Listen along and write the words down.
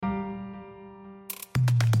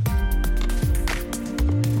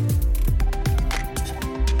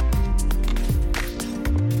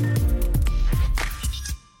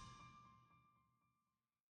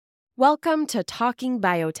Welcome to Talking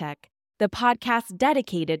Biotech, the podcast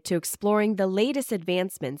dedicated to exploring the latest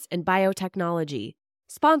advancements in biotechnology,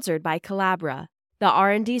 sponsored by Collabra, the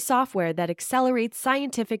R&D software that accelerates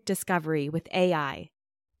scientific discovery with AI.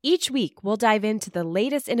 Each week, we'll dive into the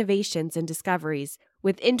latest innovations and discoveries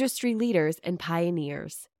with industry leaders and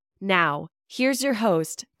pioneers. Now, here's your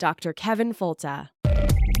host, Dr. Kevin Folta.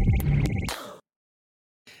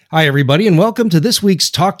 Hi, everybody, and welcome to this week's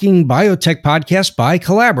Talking Biotech podcast by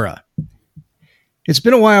Collabra. It's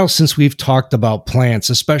been a while since we've talked about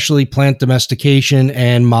plants, especially plant domestication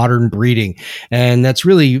and modern breeding. And that's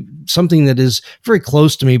really something that is very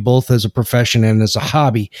close to me, both as a profession and as a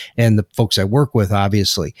hobby, and the folks I work with,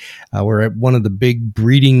 obviously. We're at one of the big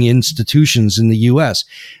breeding institutions in the U.S.,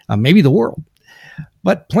 maybe the world.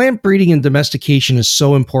 But plant breeding and domestication is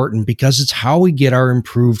so important because it's how we get our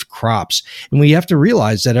improved crops. And we have to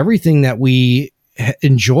realize that everything that we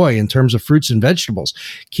enjoy in terms of fruits and vegetables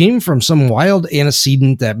came from some wild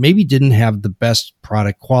antecedent that maybe didn't have the best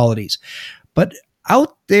product qualities. But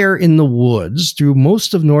out there in the woods, through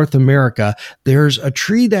most of North America, there's a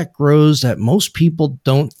tree that grows that most people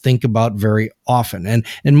don't think about very often. And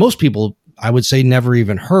most people, I would say, never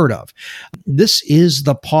even heard of. This is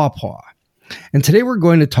the pawpaw. And today we're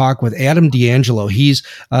going to talk with Adam D'Angelo. He's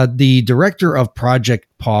the director of Project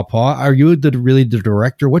Pawpaw. Are you really the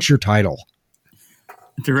director? What's your title?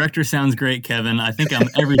 Director sounds great, Kevin. I think I'm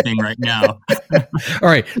everything right now. All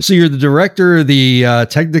right. So you're the director, the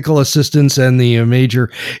technical assistants, and the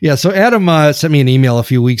major. Yeah. So Adam sent me an email a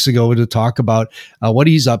few weeks ago to talk about what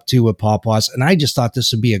he's up to with Pawpaws. And I just thought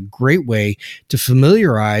this would be a great way to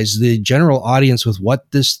familiarize the general audience with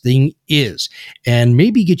what this thing is and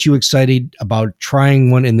maybe get you excited about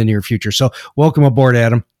trying one in the near future. So welcome aboard,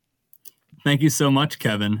 Adam. Thank you so much,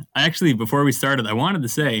 Kevin. Before we started, I wanted to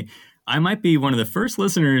say, I might be one of the first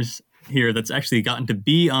listeners here that's actually gotten to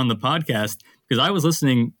be on the podcast because I was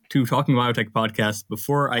listening to Talking Biotech podcast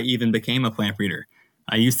before I even became a plant breeder.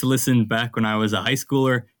 I used to listen back when I was a high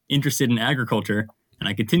schooler interested in agriculture, and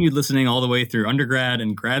I continued listening all the way through undergrad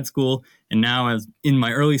and grad school. And now, as in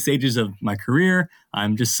my early stages of my career,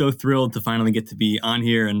 I'm just so thrilled to finally get to be on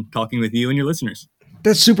here and talking with you and your listeners.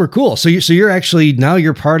 That's super cool. So you're actually, now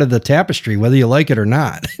you're part of the tapestry, whether you like it or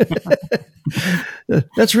not.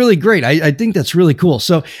 That's really great. I think that's really cool.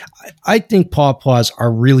 So I think pawpaws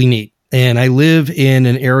are really neat. And I live in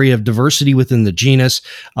an area of diversity within the genus.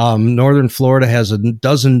 Northern Florida has a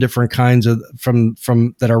dozen different kinds of from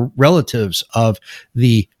that are relatives of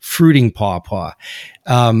the fruiting pawpaw,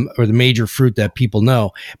 or the major fruit that people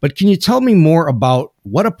know. But can you tell me more about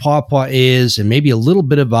what a pawpaw is and maybe a little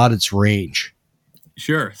bit about its range?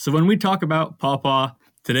 Sure. So when we talk about pawpaw,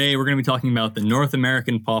 today we're going to be talking about the North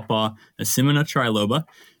American pawpaw, Asimina triloba.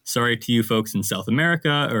 Sorry to you folks in South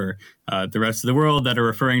America or the rest of the world that are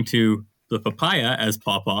referring to the papaya as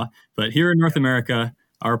pawpaw. But here in North America,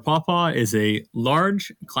 our pawpaw is a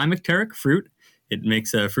large climacteric fruit. It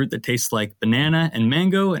makes a fruit that tastes like banana and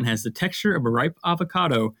mango and has the texture of a ripe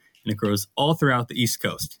avocado, and it grows all throughout the East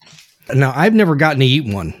Coast. Now, I've never gotten to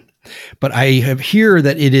eat one, but I have heard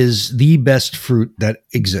that it is the best fruit that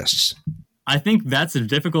exists. I think that's a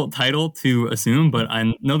difficult title to assume, but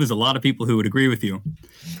I know there's a lot of people who would agree with you.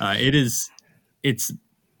 It's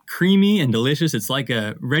creamy and delicious. It's like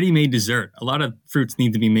a ready-made dessert. A lot of fruits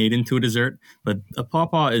need to be made into a dessert, but a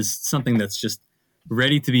pawpaw is something that's just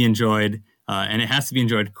ready to be enjoyed, and it has to be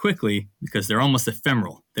enjoyed quickly because they're almost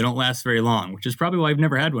ephemeral. They don't last very long, which is probably why I've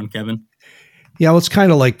never had one, Kevin. Yeah, well, it's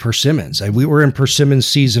kind of like persimmons. We're in persimmon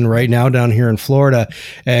season right now down here in Florida,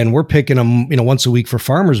 and we're picking them, once a week for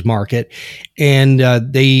farmers market. And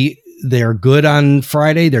they're good on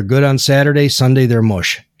Friday, they're good on Saturday, Sunday they're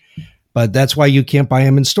mush. But that's why you can't buy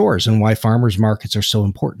them in stores and why farmers markets are so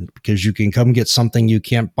important, because you can come get something you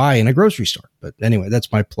can't buy in a grocery store. But anyway,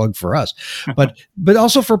 that's my plug for us. But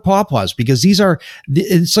also for pawpaws, because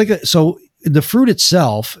the fruit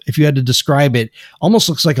itself, if you had to describe it, almost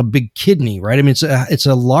looks like a big kidney, right? I mean, it's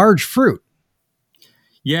a large fruit.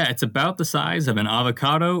 Yeah, it's about the size of an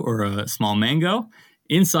avocado or a small mango.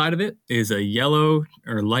 Inside of it is a yellow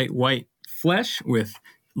or light white flesh with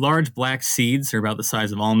large black seeds. They're about the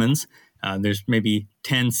size of almonds. There's maybe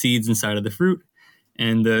 10 seeds inside of the fruit,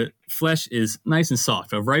 and the flesh is nice and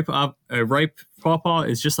soft. A ripe pawpaw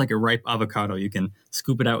is just like a ripe avocado. You can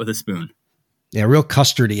scoop it out with a spoon. Yeah, real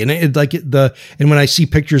custardy. And when I see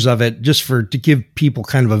pictures of it, just to give people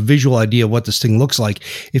kind of a visual idea of what this thing looks like,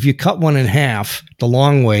 if you cut one in half the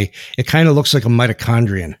long way, it kind of looks like a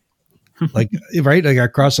mitochondrion. Right? Like a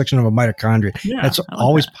cross section of a mitochondrion. Yeah, That's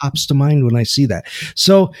always pops to mind when I see that.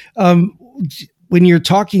 So, when you're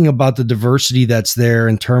talking about the diversity that's there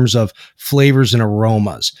in terms of flavors and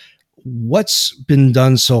aromas, what's been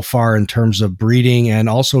done so far in terms of breeding and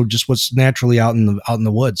also just what's naturally out in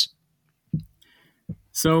the woods?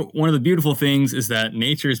 So one of the beautiful things is that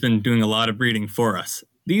nature has been doing a lot of breeding for us.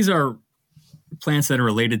 These are plants that are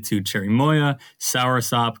related to cherimoya,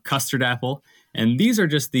 soursop, custard apple, and these are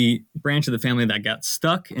just the branch of the family that got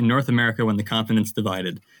stuck in North America when the continents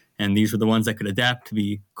divided. And these were the ones that could adapt to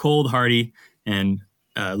be cold, hardy, and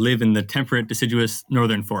live in the temperate, deciduous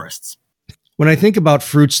northern forests. When I think about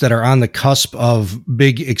fruits that are on the cusp of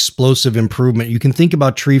big explosive improvement, you can think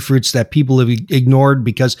about tree fruits that people have ignored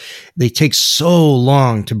because they take so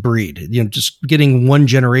long to breed. Just getting one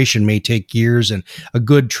generation may take years, and a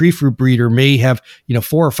good tree fruit breeder may have,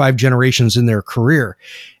 4 or 5 generations in their career.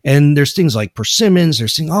 And there's things like persimmons,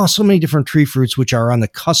 so many different tree fruits which are on the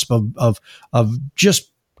cusp of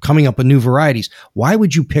just coming up with new varieties. Why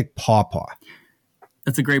would you pick pawpaw?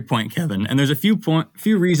 That's a great point, Kevin. And there's a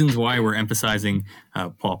few reasons why we're emphasizing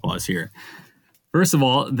pawpaws here. First of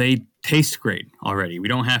all, they taste great already. We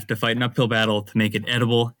don't have to fight an uphill battle to make it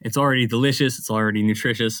edible. It's already delicious. It's already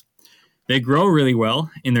nutritious. They grow really well.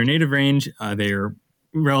 In their native range, they are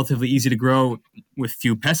relatively easy to grow with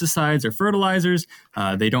few pesticides or fertilizers.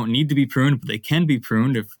 They don't need to be pruned, but they can be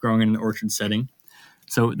pruned if growing in an orchard setting.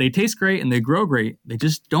 So they taste great and they grow great. They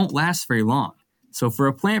just don't last very long. So for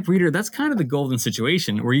a plant breeder, that's kind of the golden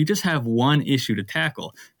situation where you just have one issue to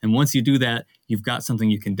tackle. And once you do that, you've got something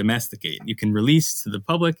you can domesticate. You can release to the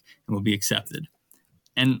public and will be accepted.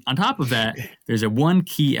 And on top of that, there's one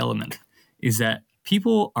key element is that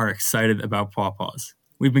people are excited about pawpaws.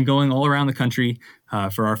 We've been going all around the country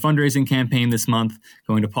for our fundraising campaign this month,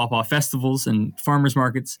 going to pawpaw festivals and farmers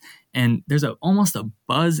markets, and there's almost a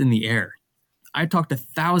buzz in the air. I talked to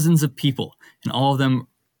thousands of people, and all of them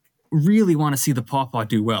really want to see the pawpaw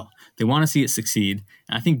do well. They want to see it succeed.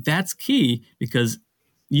 And I think that's key because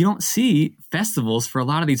you don't see festivals for a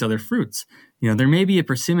lot of these other fruits. There may be a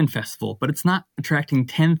persimmon festival, but it's not attracting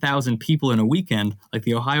 10,000 people in a weekend like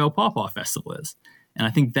the Ohio Pawpaw Festival is. And I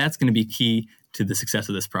think that's going to be key to the success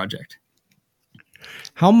of this project.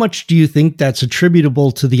 How much do you think that's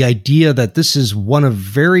attributable to the idea that this is one of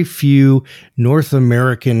very few North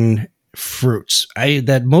American fruits?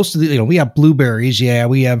 That most of the, we have blueberries. Yeah,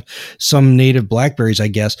 we have some native blackberries, I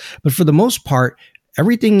guess. But for the most part,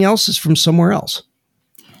 everything else is from somewhere else.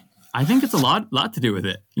 I think it's a lot to do with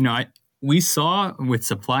it. We saw with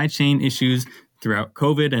supply chain issues throughout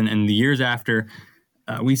COVID and the years after,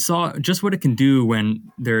 we saw just what it can do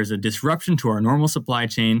when there's a disruption to our normal supply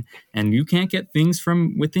chain and you can't get things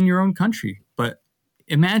from within your own country. But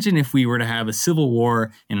imagine if we were to have a civil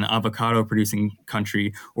war in an avocado-producing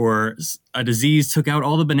country or a disease took out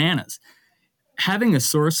all the bananas. Having a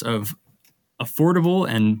source of affordable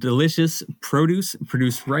and delicious produce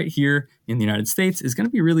produced right here in the United States is going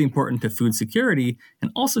to be really important to food security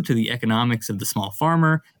and also to the economics of the small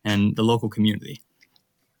farmer and the local community.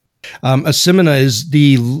 Asimina is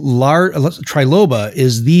Triloba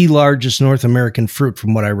is the largest North American fruit,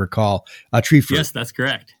 from what I recall, tree fruit. Yes, that's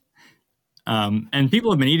correct. And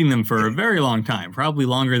people have been eating them for a very long time, probably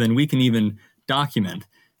longer than we can even document.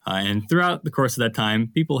 And throughout the course of that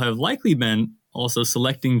time, people have likely been also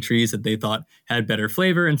selecting trees that they thought had better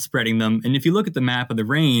flavor and spreading them. And if you look at the map of the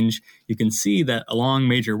range, you can see that along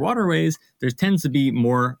major waterways, there tends to be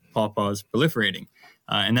more pawpaws proliferating.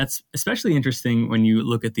 And that's especially interesting when you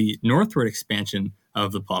look at the northward expansion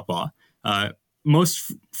of the pawpaw.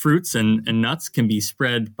 Most fruits and nuts can be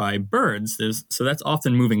spread by birds. So that's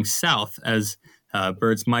often moving south as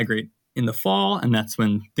birds migrate in the fall, and that's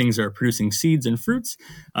when things are producing seeds and fruits,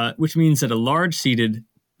 which means that a large seeded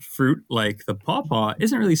fruit like the pawpaw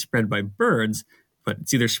isn't really spread by birds, but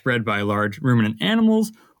it's either spread by large ruminant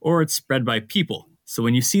animals or it's spread by people. So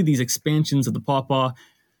when you see these expansions of the pawpaw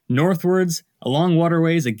northwards along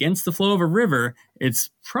waterways against the flow of a river, it's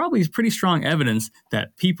probably pretty strong evidence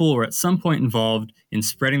that people were at some point involved in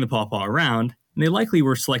spreading the pawpaw around, and they likely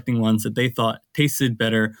were selecting ones that they thought tasted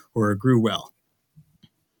better or grew well.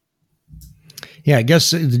 Yeah, I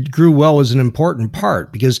guess it grew well was an important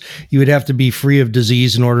part because you would have to be free of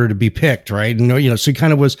disease in order to be picked, right? And, so it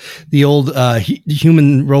kind of was the old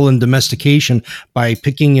human role in domestication by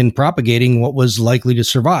picking and propagating what was likely to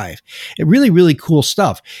survive. It really, really cool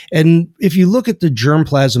stuff. And if you look at the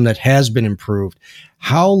germplasm that has been improved,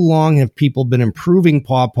 how long have people been improving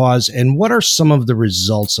pawpaws and what are some of the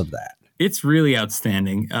results of that? It's really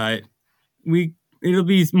outstanding. It'll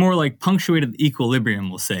be more like punctuated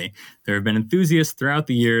equilibrium, we'll say. There have been enthusiasts throughout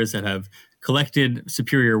the years that have collected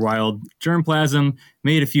superior wild germplasm,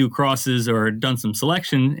 made a few crosses or done some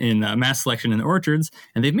selection in mass selection in orchards,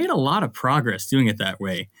 and they've made a lot of progress doing it that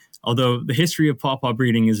way. Although the history of pawpaw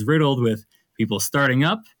breeding is riddled with people starting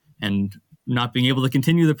up and not being able to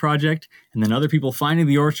continue the project, and then other people finding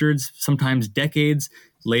the orchards, sometimes decades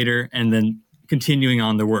later, and then continuing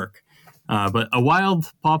on the work. But a wild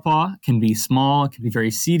pawpaw can be small, can be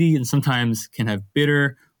very seedy, and sometimes can have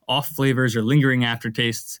bitter, off flavors or lingering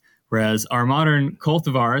aftertastes. Whereas our modern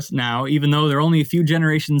cultivars now, even though they're only a few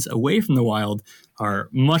generations away from the wild, are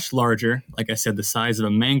much larger. Like I said, the size of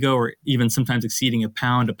a mango, or even sometimes exceeding a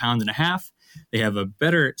pound and a half. They have a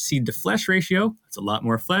better seed to flesh ratio. It's a lot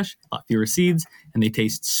more flesh, a lot fewer seeds, and they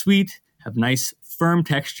taste sweet, have nice firm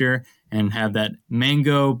texture, and have that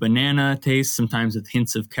mango, banana taste, sometimes with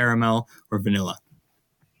hints of caramel or vanilla.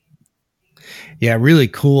 Yeah, really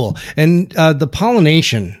cool. And the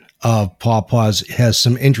pollination of pawpaws has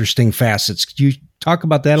some interesting facets. Could you talk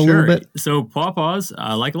about that a little bit? So pawpaws,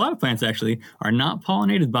 like a lot of plants actually, are not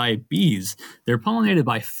pollinated by bees. They're pollinated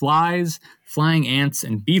by flies, flying ants,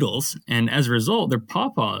 and beetles. And as a result,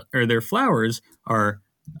 their flowers are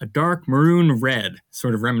a dark maroon red,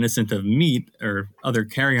 sort of reminiscent of meat or other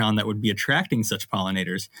carrion that would be attracting such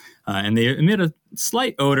pollinators. And they emit a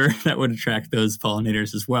slight odor that would attract those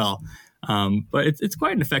pollinators as well. But it's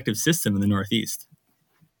quite an effective system in the Northeast.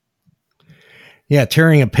 Yeah,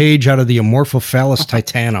 tearing a page out of the Amorphophallus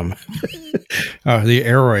titanum, the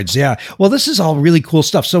aroids. Yeah. Well, this is all really cool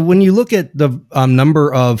stuff. So when you look at the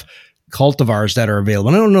number of cultivars that are available,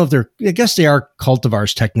 and I don't know if I guess they are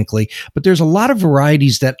cultivars technically, but there's a lot of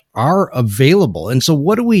varieties that are available. And so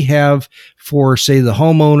what do we have for, say, the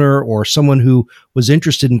homeowner or someone who was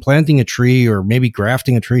interested in planting a tree or maybe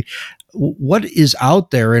grafting a tree? What is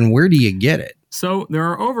out there and where do you get it? So there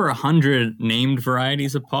are over 100 named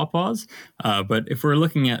varieties of pawpaws, but if we're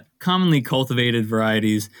looking at commonly cultivated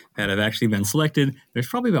varieties that have actually been selected, there's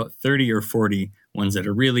probably about 30 or 40 ones that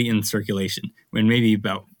are really in circulation, and maybe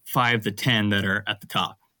about 5 to 10 that are at the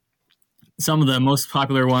top. Some of the most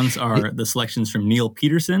popular ones are the selections from Neil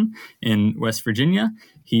Peterson in West Virginia.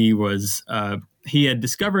 He had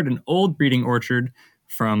discovered an old breeding orchard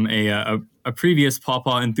from a previous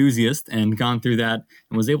pawpaw enthusiast and gone through that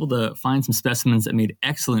and was able to find some specimens that made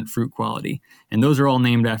excellent fruit quality. And those are all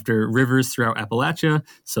named after rivers throughout Appalachia.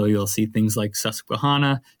 So you'll see things like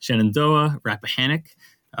Susquehanna, Shenandoah, Rappahannock,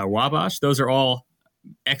 Wabash. Those are all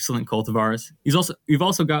excellent cultivars. You've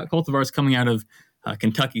also got cultivars coming out of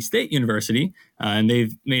Kentucky State University, and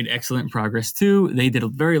they've made excellent progress too. They did a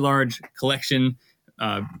very large collection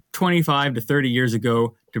 25 to 30 years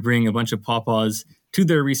ago to bring a bunch of pawpaws to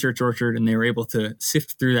their research orchard, and they were able to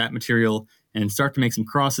sift through that material and start to make some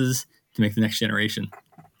crosses to make the next generation.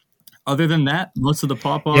 Other than that, most of the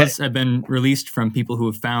pawpaws have been released from people who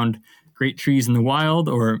have found great trees in the wild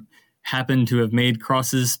or happen to have made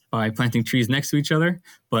crosses by planting trees next to each other.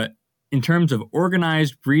 But in terms of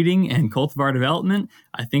organized breeding and cultivar development,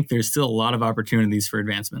 I think there's still a lot of opportunities for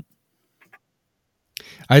advancement.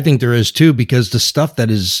 I think there is too, because the stuff that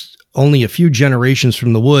is only a few generations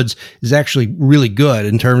from the woods is actually really good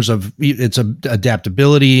in terms of its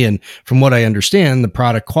adaptability. And from what I understand, the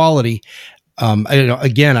product quality.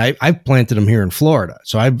 I've planted them here in Florida.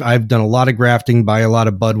 So I've done a lot of grafting, buy a lot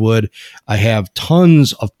of budwood. I have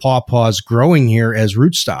tons of pawpaws growing here as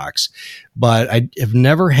rootstocks, but I have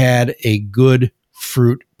never had a good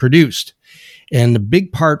fruit produced. And the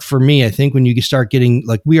big part for me, I think, when you start getting,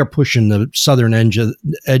 like, we are pushing the southern edge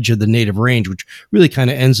of the native range, which really kind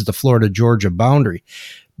of ends at the Florida-Georgia boundary.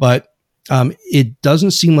 But it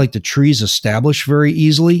doesn't seem like the trees establish very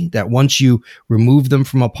easily, that once you remove them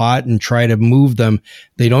from a pot and try to move them,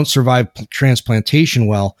 they don't survive transplantation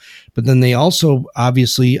well. But then they also,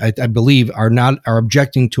 obviously, I believe, are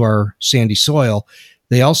objecting to our sandy soil.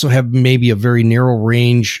 They also have maybe a very narrow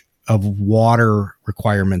range of water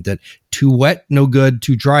requirement, that too wet, no good,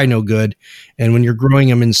 too dry, no good. And when you're growing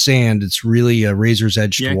them in sand, it's really a razor's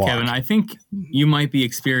edge to walk. Yeah, Kevin, I think you might be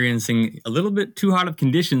experiencing a little bit too hot of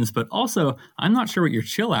conditions, but also I'm not sure what your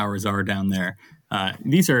chill hours are down there.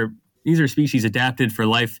 These are species adapted for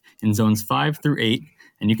life in zones 5 through 8,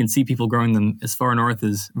 and you can see people growing them as far north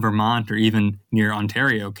as Vermont or even near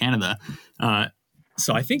Ontario, Canada.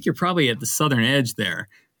 So I think you're probably at the southern edge there.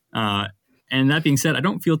 And that being said, I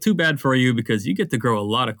don't feel too bad for you because you get to grow a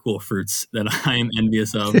lot of cool fruits that I am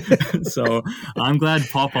envious of. So I'm glad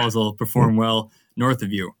pawpaws will perform well north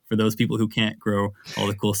of you for those people who can't grow all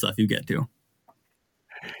the cool stuff you get to.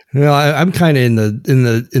 Well, I'm kind of in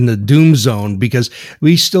the doom zone because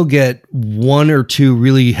we still get 1 or 2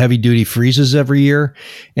 really heavy duty freezes every year.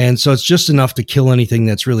 And so it's just enough to kill anything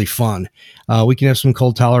that's really fun. We can have some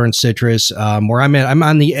cold tolerant citrus. Where I'm at, I'm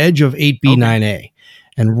on the edge of 8B, 9A.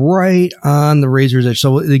 and right on the razor's edge.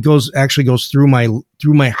 So it actually goes through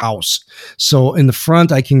my house. So in the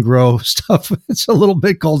front, I can grow stuff. It's a little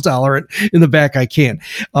bit cold tolerant. In the back, I can't.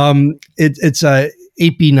 It's a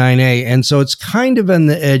 8B9A. And so it's kind of on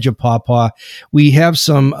the edge of Pawpaw. We have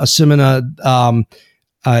some Asimina,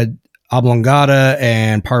 oblongata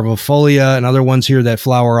and parvifolia and other ones here that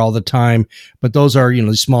flower all the time. But those are,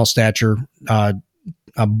 small stature,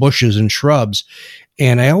 bushes and shrubs.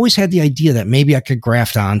 And I always had the idea that maybe I could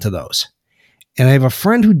graft onto those. And I have a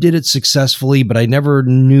friend who did it successfully, but I never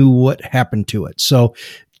knew what happened to it. So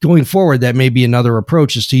going forward, that may be another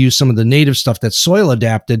approach, is to use some of the native stuff that's soil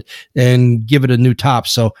adapted and give it a new top.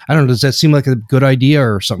 So I don't know, does that seem like a good idea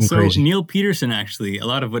or something crazy? So Neil Peterson, actually, a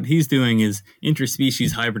lot of what he's doing is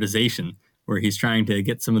interspecies hybridization, where he's trying to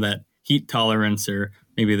get some of that heat tolerance or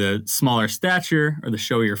maybe the smaller stature or the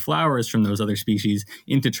showier flowers from those other species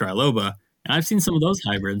into triloba. And I've seen some of those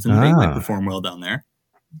hybrids, and they might perform well down there.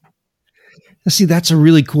 See, that's a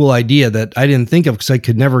really cool idea that I didn't think of, because I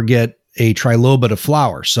could never get a triloba to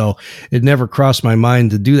flower. So it never crossed my mind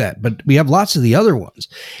to do that. But we have lots of the other ones.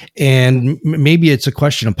 And maybe it's a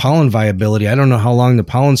question of pollen viability. I don't know how long the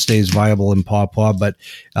pollen stays viable in Pawpaw, but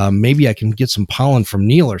maybe I can get some pollen from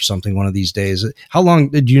Neil or something one of these days. Do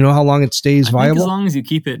you know how long it stays viable? As long as you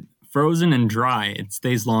keep it frozen and dry, it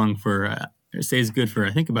stays it stays good for,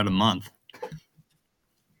 I think, about a month.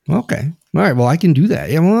 Okay. All right. Well, I can do that.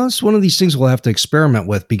 Yeah. Well, that's one of these things we'll have to experiment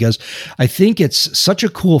with, because I think it's such a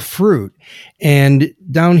cool fruit. And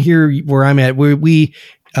down here where I'm at, we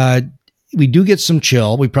do get some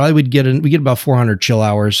chill. We probably we get about 400 chill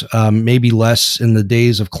hours, maybe less in the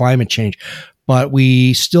days of climate change, but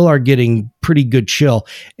we still are getting pretty good chill.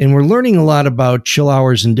 And we're learning a lot about chill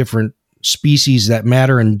hours in different species that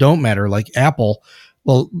matter and don't matter, like apple.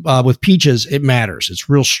 Well, with peaches, it matters. It's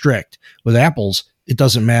real strict. With apples, it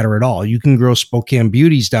doesn't matter at all. You can grow Spokane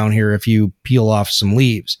beauties down here if you peel off some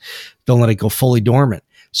leaves. Don't let it go fully dormant.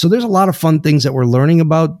 So there's a lot of fun things that we're learning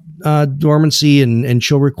about dormancy and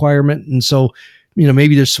chill requirement. And so,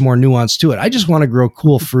 maybe there's some more nuance to it. I just want to grow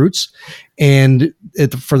cool fruits and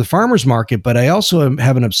for the farmer's market. But I also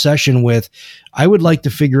have an obsession with, I would like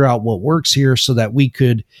to figure out what works here so that we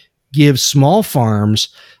could give small farms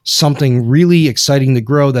something really exciting to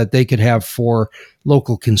grow that they could have for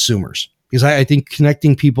local consumers. Because I think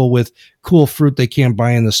connecting people with cool fruit they can't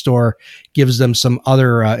buy in the store gives them some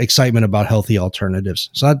other excitement about healthy alternatives.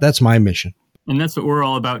 So that's my mission. And that's what we're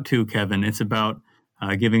all about too, Kevin. It's about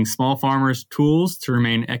giving small farmers tools to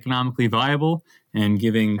remain economically viable and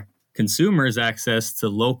giving consumers access to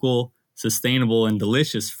local, sustainable, and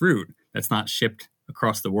delicious fruit that's not shipped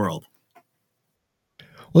across the world.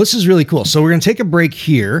 Well, this is really cool. So we're going to take a break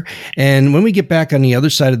here. And when we get back on the other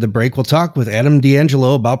side of the break, we'll talk with Adam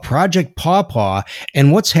D'Angelo about Project Pawpaw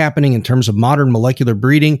and what's happening in terms of modern molecular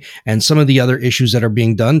breeding and some of the other issues that are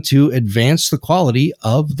being done to advance the quality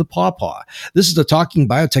of the pawpaw. This is the Talking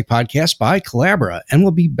Biotech podcast by Collabra, and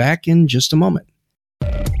we'll be back in just a moment.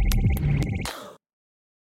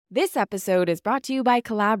 This episode is brought to you by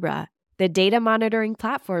Collabra, the data monitoring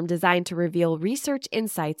platform designed to reveal research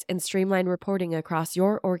insights and streamline reporting across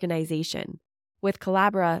your organization. With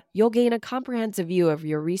Collabra, you'll gain a comprehensive view of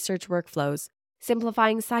your research workflows,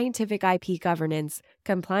 simplifying scientific IP governance,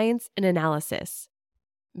 compliance, and analysis.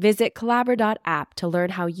 Visit Collabra.app to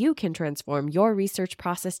learn how you can transform your research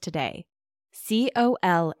process today.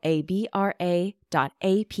 Collabra.app.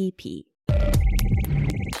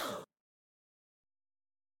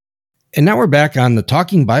 And now we're back on the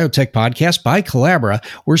Talking Biotech podcast by Collabra.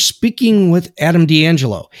 We're speaking with Adam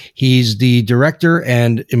D'Angelo. He's the director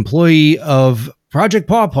and employee of Project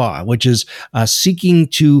Pawpaw, which is seeking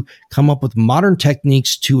to come up with modern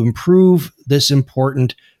techniques to improve this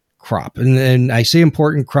important crop. And I say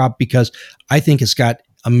important crop because I think it's got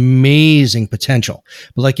amazing potential.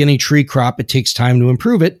 But like any tree crop, it takes time to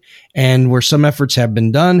improve it. And where some efforts have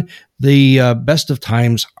been done, the best of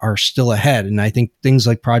times are still ahead. And I think things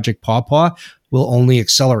like Project Pawpaw will only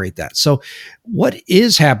accelerate that. So what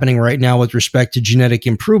is happening right now with respect to genetic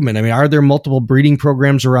improvement? I mean, are there multiple breeding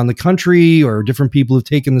programs around the country or different people who've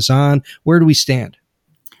taken this on? Where do we stand?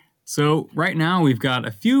 So right now we've got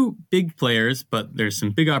a few big players, but there's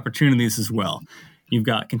some big opportunities as well. You've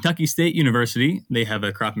got Kentucky State University. They have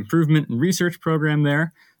a crop improvement and research program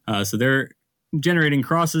there. So they're generating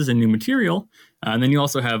crosses and new material. And then you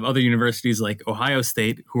also have other universities like Ohio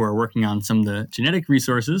State who are working on some of the genetic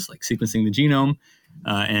resources, like sequencing the genome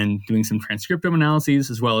and doing some transcriptome analyses,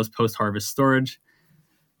 as well as post-harvest storage.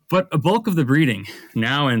 But a bulk of the breeding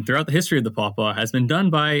now and throughout the history of the pawpaw has been done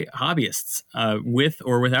by hobbyists with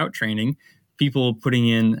or without training, people putting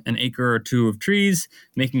in an acre or two of trees,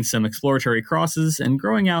 making some exploratory crosses, and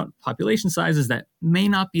growing out population sizes that may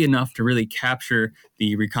not be enough to really capture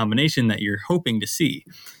the recombination that you're hoping to see.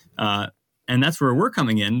 And that's where we're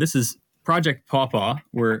coming in. This is Project Pawpaw.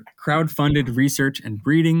 We're crowd-funded research and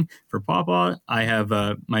breeding for Pawpaw. I have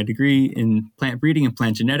my degree in plant breeding and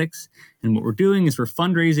plant genetics. And what we're doing is we're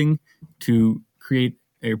fundraising to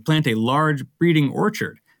plant a large breeding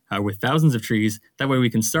orchard with thousands of trees. That way we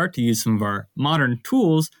can start to use some of our modern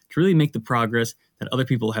tools to really make the progress that other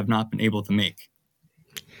people have not been able to make.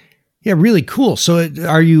 Yeah, really cool. So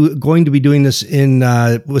are you going to be doing this in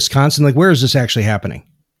Wisconsin? Like, where is this actually happening?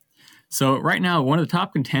 So right now, one of the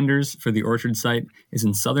top contenders for the orchard site is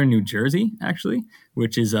in southern New Jersey, actually,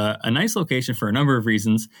 which is a nice location for a number of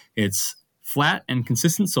reasons. It's flat and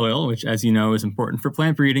consistent soil, which, as you know, is important for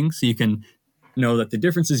plant breeding. So you can know that the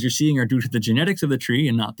differences you're seeing are due to the genetics of the tree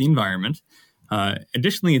and not the environment.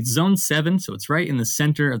 Additionally, it's zone 7, so it's right in the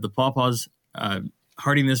center of the pawpaw's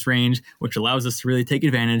hardiness range, which allows us to really take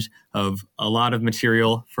advantage of a lot of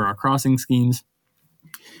material for our crossing schemes.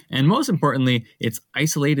 And most importantly, it's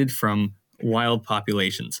isolated from wild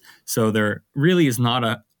populations. So there really is not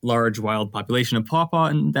a large wild population of pawpaw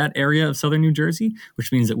in that area of southern New Jersey,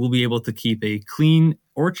 which means that we'll be able to keep a clean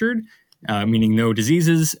orchard, meaning no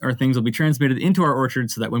diseases or things will be transmitted into our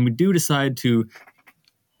orchard, so that when we do decide to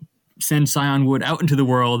send scion wood out into the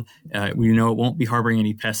world, we know it won't be harboring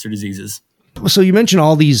any pests or diseases. So you mentioned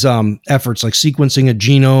all these efforts like sequencing a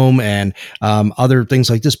genome and other things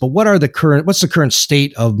like this, but what's the current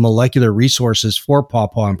state of molecular resources for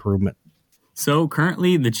pawpaw improvement? So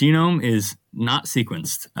currently the genome is not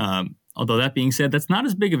sequenced. Although that being said, that's not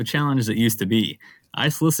as big of a challenge as it used to be. I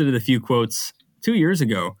solicited a few quotes 2 years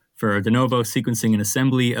ago for de novo sequencing and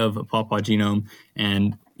assembly of a pawpaw genome,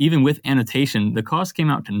 and even with annotation, the cost came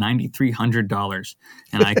out to $9,300.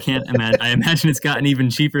 And I can't imagine, I imagine it's gotten even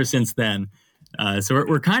cheaper since then. So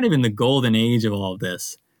we're kind of in the golden age of all of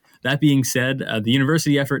this. That being said, the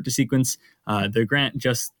university effort to sequence, the grant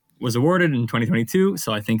just was awarded in 2022.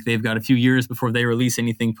 So I think they've got a few years before they release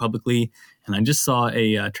anything publicly. And I just saw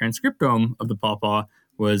a transcriptome of the pawpaw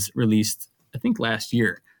was released, I think, last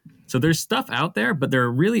year. So there's stuff out there, but there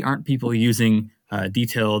really aren't people using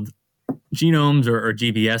detailed genomes or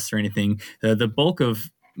GBS or anything. The bulk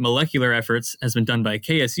of molecular efforts has been done by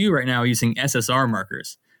KSU right now using SSR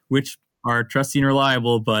markers, which are trusty and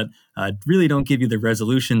reliable, but really don't give you the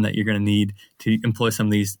resolution that you're going to need to employ some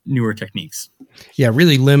of these newer techniques. Yeah,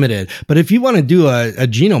 really limited. But if you want to do a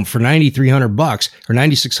genome for $9,300 or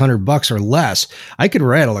 $9,600 or less, I could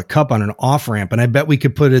rattle a cup on an off ramp, and I bet we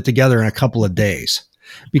could put it together in a couple of days.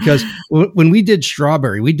 Because when we did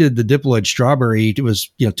the diploid strawberry, it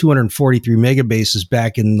was 243 megabases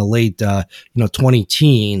back in the late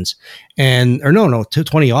 2010s, and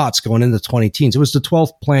 20-aughts going into 2010s. It was the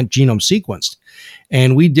 12th plant genome sequenced,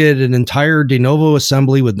 and we did an entire de novo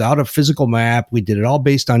assembly without a physical map. We did it all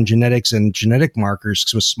based on genetics and genetic markers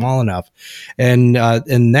because it was small enough, and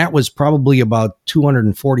that was probably about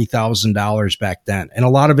 $240,000 back then, and a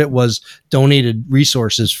lot of it was donated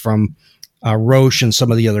resources from Roche and some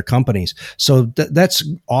of the other companies. So that's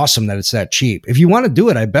awesome that it's that cheap. If you want to do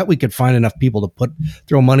it, I bet we could find enough people to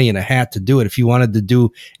throw money in a hat to do it. If you wanted to do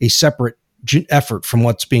a separate effort from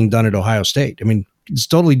what's being done at Ohio State, I mean, it's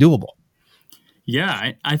totally doable.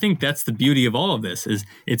 Yeah, I think that's the beauty of all of this is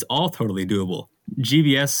it's all totally doable.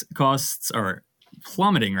 GBS costs are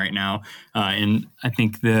plummeting right now. And I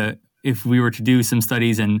think if we were to do some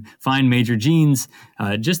studies and find major genes,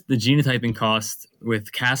 just the genotyping cost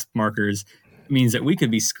with CASP markers means that we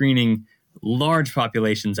could be screening large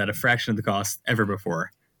populations at a fraction of the cost ever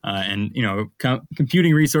before. And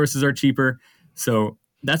computing resources are cheaper. So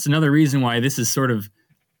that's another reason why this is sort of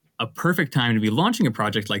a perfect time to be launching a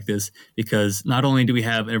project like this, because not only do we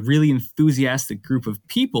have a really enthusiastic group of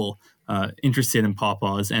people interested in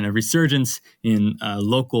pawpaws and a resurgence in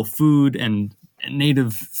local food and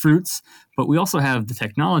native fruits, but we also have the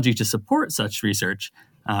technology to support such research.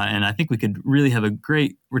 And I think we could really have a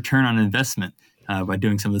great return on investment by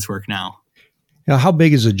doing some of this work now. Now, how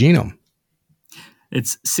big is a genome?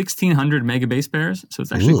 It's 1,600 megabase pairs, so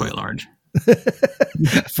it's actually quite large.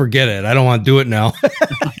 Forget it. I don't want to do it now.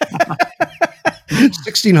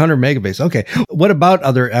 1,600 megabase. Okay. What about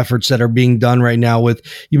other efforts that are being done right now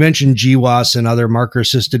you mentioned GWAS and other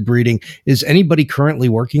marker-assisted breeding. Is anybody currently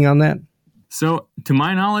working on that? So, to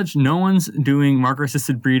my knowledge, no one's doing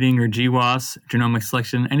marker-assisted breeding or GWAS, genomic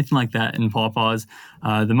selection, anything like that in pawpaws.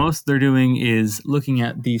 The most they're doing is looking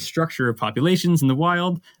at the structure of populations in the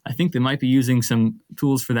wild. I think they might be using some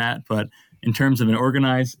tools for that, but in terms of an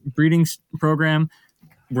organized breeding program,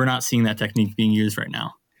 we're not seeing that technique being used right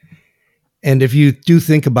now. And if you do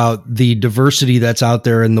think about the diversity that's out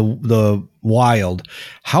there in the wild,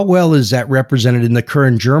 how well is that represented in the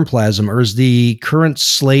current germplasm, or is the current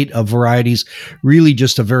slate of varieties really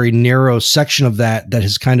just a very narrow section of that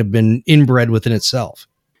has kind of been inbred within itself?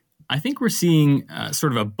 I think we're seeing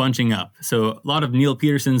sort of a bunching up. So a lot of Neil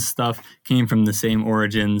Peterson's stuff came from the same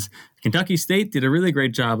origins. Kentucky State did a really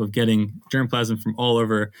great job of getting germplasm from all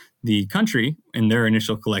over the country in their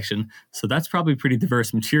initial collection. So that's probably pretty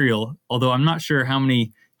diverse material, although I'm not sure how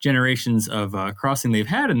many generations of crossing they've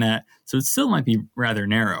had in that. So it still might be rather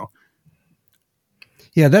narrow.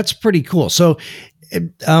 Yeah, that's pretty cool. So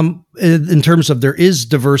in terms of there is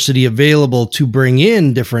diversity available to bring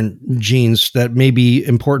in different genes that may be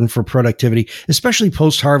important for productivity, especially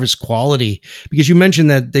post-harvest quality, because you mentioned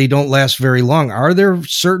that they don't last very long. Are there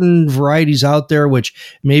certain varieties out there which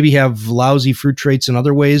maybe have lousy fruit traits in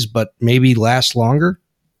other ways, but maybe last longer?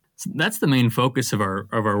 So that's the main focus of our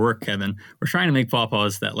work, Kevin. We're trying to make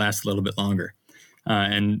pawpaws that last a little bit longer.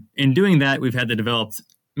 And in doing that, we've had to develop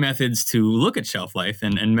methods to look at shelf life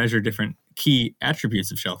and measure different key attributes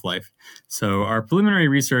of shelf life. So our preliminary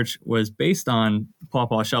research was based on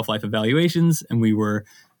pawpaw shelf life evaluations, and we were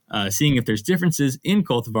seeing if there's differences in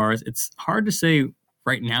cultivars. It's hard to say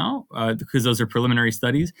right now because those are preliminary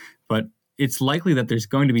studies, but it's likely that there's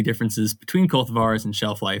going to be differences between cultivars and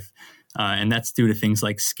shelf life, and that's due to things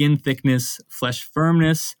like skin thickness, flesh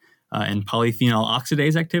firmness, and polyphenol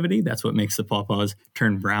oxidase activity. That's what makes the pawpaws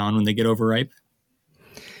turn brown when they get overripe.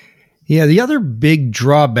 Yeah, the other big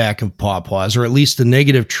drawback of pawpaws, or at least the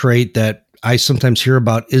negative trait that I sometimes hear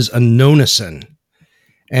about, is anonicin.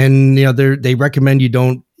 And they recommend you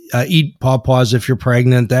don't eat pawpaws if you're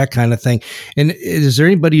pregnant, that kind of thing. And is there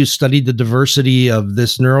anybody who studied the diversity of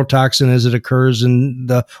this neurotoxin as it occurs in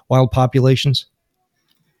the wild populations?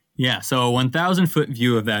 Yeah, so a 1,000-foot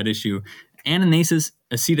view of that issue. Ananaceous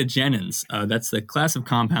acetogenins, that's the class of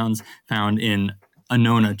compounds found in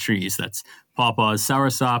annona trees. That's pawpaws,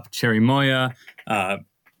 soursop, cherry moya,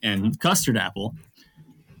 and custard apple.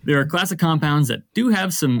 There are a class of compounds that do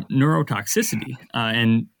have some neurotoxicity,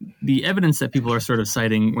 and the evidence that people are sort of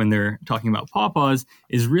citing when they're talking about pawpaws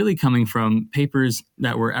is really coming from papers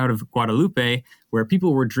that were out of Guadalupe, where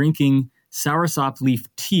people were drinking soursop leaf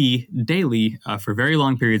tea daily for very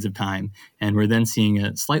long periods of time, and we're then seeing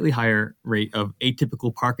a slightly higher rate of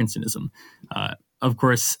atypical Parkinsonism. Of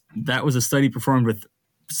course, that was a study performed with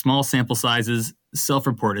small sample sizes,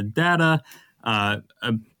 self-reported data, a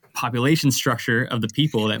population structure of the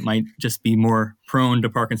people that might just be more prone to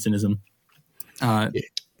Parkinsonism.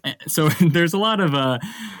 So there's a lot of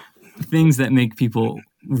things that make people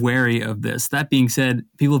wary of this. That being said,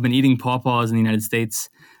 people have been eating pawpaws in the United States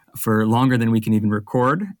for longer than we can even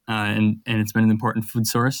record, and it's been an important food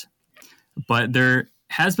source. But there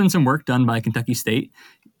has been some work done by Kentucky State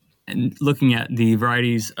and looking at the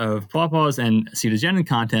varieties of pawpaws and acetogenin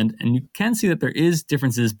content, and you can see that there is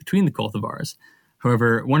differences between the cultivars.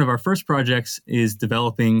 However, one of our first projects is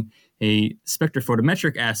developing a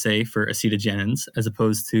spectrophotometric assay for acetogenins as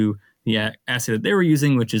opposed to the assay that they were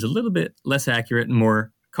using, which is a little bit less accurate and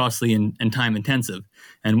more costly and time intensive.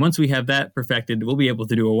 And once we have that perfected, we'll be able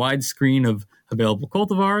to do a wide screen of available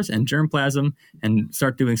cultivars and germplasm and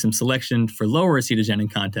start doing some selection for lower acetogenin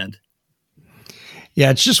content. Yeah,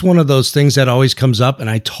 it's just one of those things that always comes up, and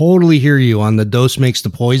I totally hear you on the dose makes the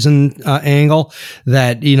poison angle.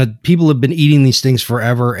 That people have been eating these things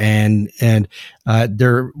forever, and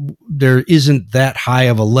there isn't that high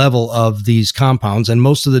of a level of these compounds, and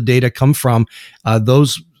most of the data come from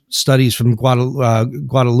those studies from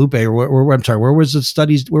Guadalupe. Or I'm sorry, where was the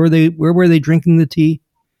studies? Where were they drinking the tea?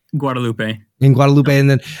 Guadalupe. In Guadalupe,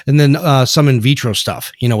 and then some in vitro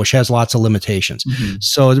stuff, which has lots of limitations. Mm-hmm.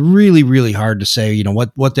 So it's really, really hard to say,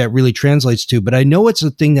 what that really translates to. But I know it's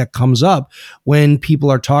a thing that comes up when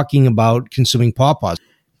people are talking about consuming pawpaws.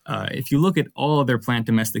 If you look at all of their plant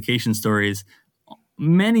domestication stories,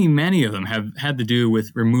 many of them have had to do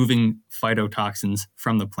with removing phytotoxins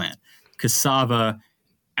from the plant. Cassava,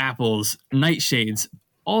 apples, nightshades,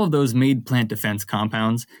 all of those made plant defense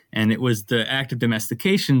compounds, and it was the act of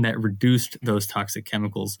domestication that reduced those toxic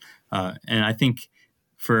chemicals. And I think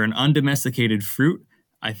for an undomesticated fruit,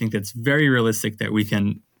 I think that's very realistic that we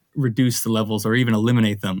can reduce the levels or even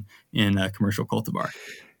eliminate them in a commercial cultivar.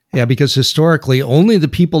 Yeah, because historically, only the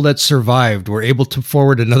people that survived were able to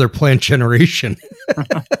forward another plant generation.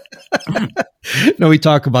 No, we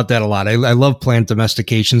talk about that a lot. I love plant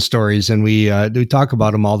domestication stories, and we talk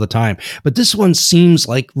about them all the time. But this one seems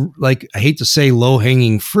like I hate to say low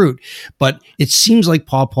hanging fruit, but it seems like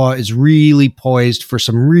Pawpaw is really poised for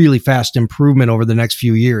some really fast improvement over the next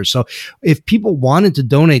few years. So, if people wanted to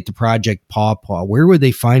donate to Project Pawpaw, where would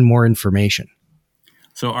they find more information?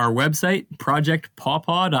 So our website,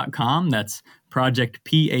 projectpawpaw.com, that's Project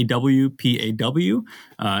Pawpaw.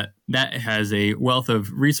 That has a wealth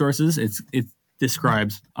of resources. It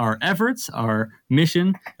describes our efforts, our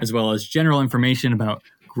mission, as well as general information about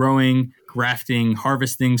growing, grafting,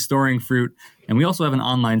 harvesting, storing fruit. And we also have an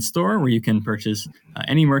online store where you can purchase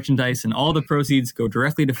any merchandise, and all the proceeds go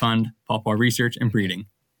directly to fund Pawpaw research and breeding.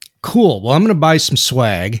 Cool. Well, I'm going to buy some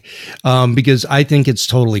swag because I think it's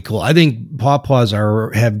totally cool. I think pawpaws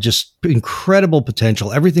have just incredible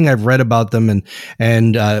potential. Everything I've read about them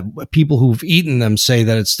and people who've eaten them say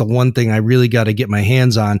that it's the one thing I really got to get my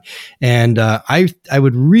hands on. And I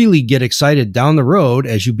would really get excited down the road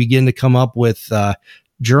as you begin to come up with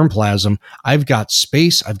germplasm. I've got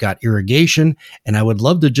space, I've got irrigation, and I would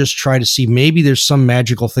love to just try to see maybe there's some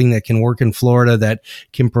magical thing that can work in Florida that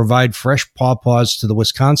can provide fresh pawpaws to the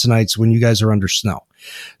Wisconsinites when you guys are under snow.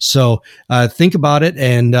 So think about it,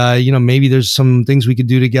 and maybe there's some things we could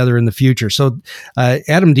do together in the future. So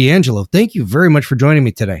Adam D'Angelo, thank you very much for joining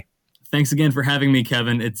me today. Thanks again for having me,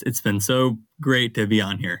 Kevin. It's been so great to be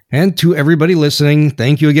on here. And to everybody listening,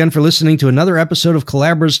 thank you again for listening to another episode of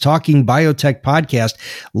Calabra's Talking Biotech podcast.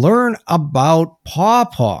 Learn about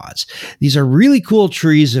pawpaws. These are really cool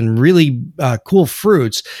trees and really cool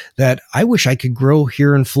fruits that I wish I could grow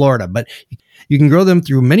here in Florida. But you can grow them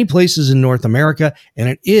through many places in North America, and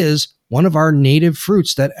it is one of our native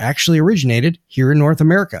fruits that actually originated here in North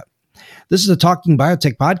America. This is the Talking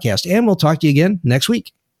Biotech podcast, and we'll talk to you again next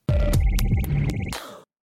week.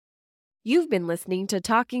 You've been listening to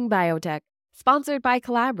Talking Biotech, sponsored by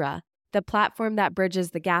Calabra, the platform that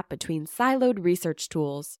bridges the gap between siloed research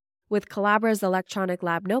tools. With Calabra's electronic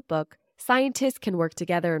lab notebook, scientists can work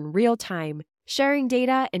together in real time, sharing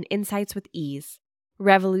data and insights with ease.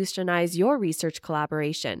 Revolutionize your research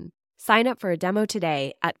collaboration. Sign up for a demo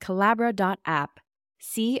today at calabra.app,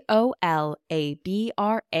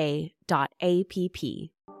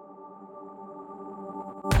 COLABRA.app.